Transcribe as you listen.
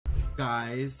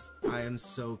Guys, I am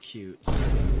so cute.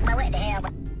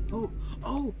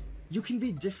 Oh, you can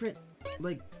be different,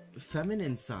 like,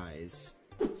 feminine size.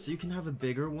 So you can have a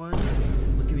bigger one.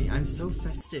 Look at me, I'm so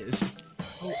festive.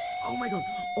 Oh my god,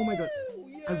 oh my god.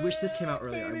 I wish this came out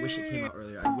earlier, I wish it came out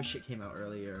earlier, I wish it came out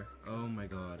earlier. Oh my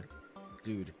god.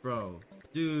 Dude, bro.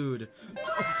 Dude.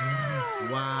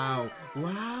 Wow.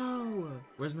 Wow.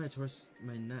 Where's my torso?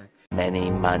 My neck.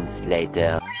 Many months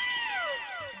later.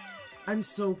 I'm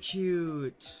so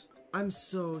cute. I'm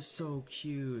so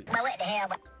cute.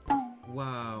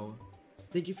 Wow.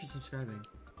 Thank you for subscribing.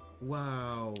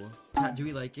 Wow. Chat, do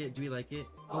we like it? Do we like it?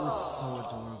 Oh, it's so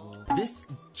adorable. This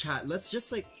chat, let's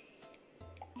just like...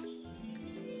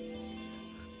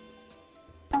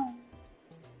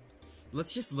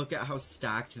 Let's just look at how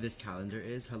stacked this calendar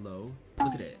is. Hello.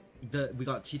 Look at it. We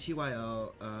got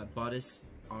TTYL, bodice,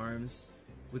 arms.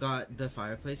 We got the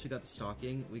fireplace. We got the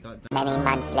stocking. We got many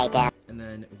months later. And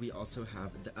then we also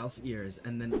have the elf ears.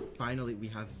 And then finally we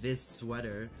have this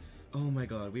sweater. Oh my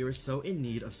god, we were so in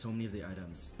need of so many of the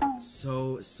items.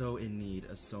 So in need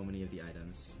of so many of the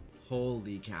items.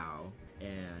 Holy cow.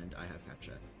 And I have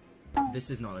CAPTCHA. This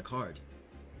is not a card.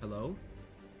 Hello?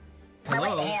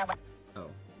 Hello? Oh.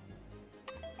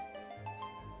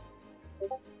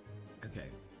 Okay.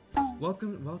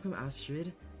 Welcome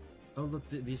Astrid. Oh look,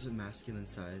 these are masculine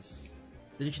size.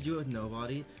 Then you can do it with no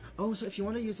body. Oh, so if you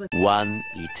want to use like... One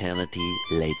eternity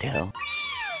later.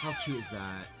 How cute is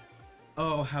that?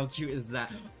 Oh, how cute is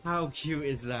that? How cute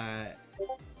is that?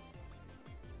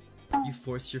 You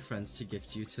force your friends to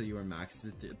gift you till you are max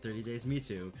 30 days. Me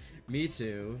too. Me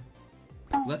too.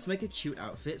 Let's make a cute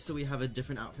outfit so we have a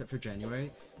different outfit for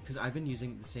January. Because I've been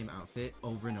using the same outfit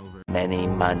over and over. Many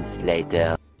months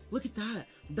later. Look at that!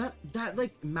 That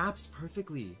like maps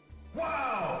perfectly.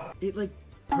 Wow! It like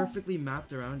perfectly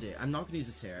mapped around it. I'm not gonna use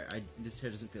this hair. This hair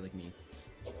doesn't feel like me.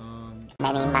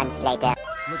 Many months later.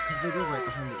 Look, cause they go right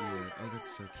behind the ear. Oh, that's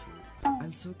so cute.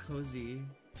 I'm so cozy.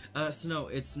 So no,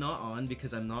 it's not on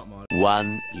because I'm not modern.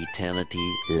 One eternity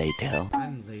later.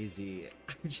 I'm lazy.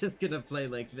 I'm just gonna play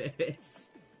like this.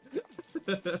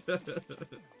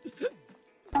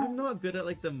 I'm not good at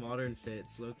like the modern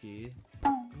fits, Loki.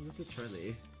 Oh, look at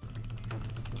Charlie.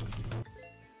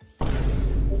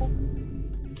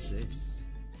 What's this?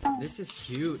 This is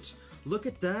cute. Look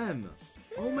at them.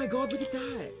 Oh my god, look at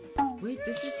that. Wait,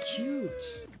 this is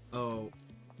cute. Oh,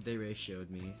 they ratioed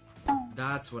me.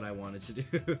 That's what I wanted to do.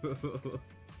 Oh,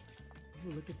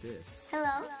 look at this.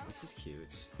 Hello. This is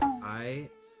cute. I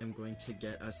am going to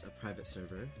get us a private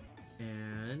server.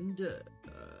 And...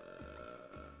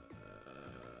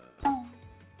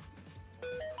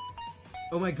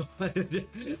 oh my god,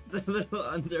 the little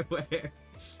underwear.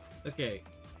 Okay.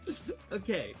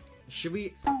 Okay. Should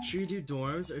we do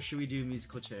dorms or should we do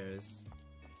musical chairs?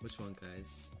 Which one,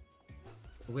 guys?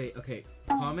 Wait, okay.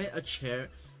 Comment a chair,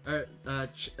 or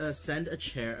send a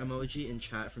chair emoji in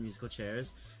chat for musical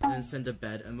chairs, and then send a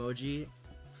bed emoji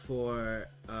for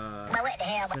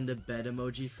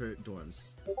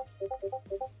dorms.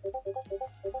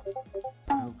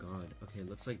 Oh god. Okay,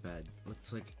 looks like bed.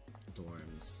 Looks like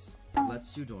dorms.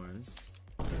 Let's do dorms.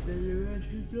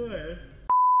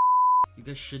 You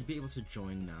guys should be able to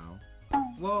join now.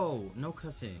 Whoa, no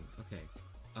cussing. Okay.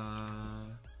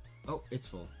 Oh, it's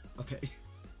full. Okay.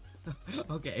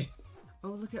 Okay. Oh,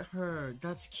 look at her.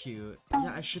 That's cute.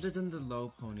 Yeah, I should have done the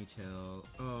low ponytail.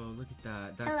 Oh, look at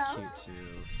that. That's cute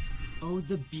too. Oh,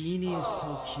 the beanie is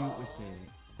so cute with it.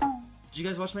 Did you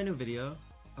guys watch my new video?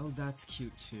 Oh, that's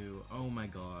cute too. Oh my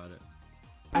god.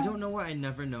 I don't know why I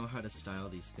never know how to style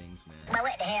these things, man.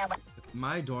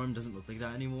 My dorm doesn't look like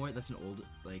that anymore. That's an old,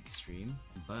 like, stream.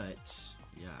 But,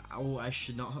 yeah. Oh, I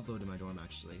should not have loaded my dorm,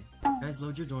 actually. Guys,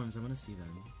 load your dorms. I want to see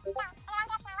them.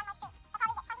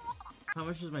 How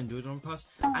much does my new dorm cost?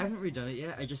 I haven't redone it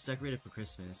yet. I just decorated for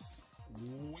Christmas.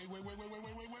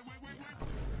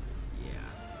 Yeah.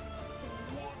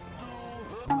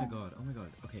 Oh my god. Oh my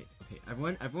god. Okay. Okay.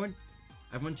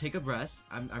 Everyone take a breath.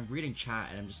 I'm reading chat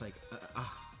and I'm just like,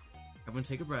 Everyone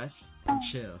take a breath and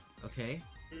chill, okay?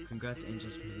 Congrats,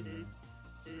 Angels, for hitting me.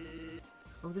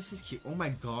 Oh, this is cute. Oh my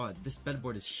god, this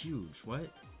bedboard is huge. What?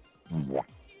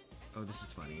 Oh, this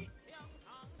is funny.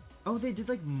 Oh, they did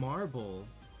like marble.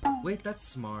 Wait, that's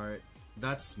smart.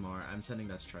 That's smart. I'm sending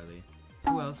that to Charlie.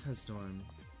 Who else has dorm?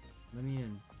 Let me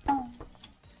in.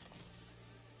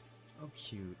 Oh,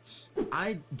 cute.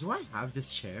 Do I have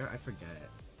this chair? I forget.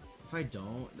 If I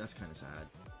don't, that's kind of sad.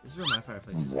 This is where my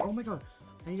fireplace is. Oh my god,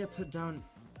 I need to put down...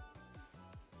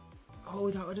 Oh,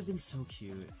 that would have been so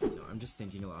cute. No, I'm just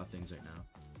thinking a lot of things right now.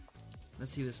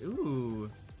 Let's see this. Ooh.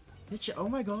 Oh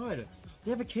my god.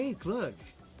 They have a cake, look.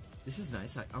 This is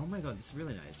nice. Oh my god, this is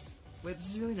really nice. Wait,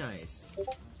 this is really nice.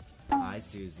 Hi,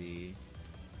 Susie.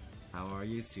 How are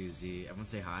you, Susie? Everyone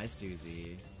say hi,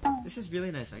 Susie. This is really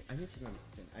nice. I need to go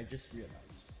listen. I just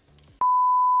realized.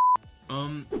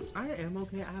 I am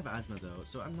okay. I have asthma though,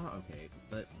 so I'm not okay,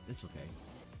 but it's okay.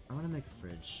 I want to make a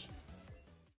fridge.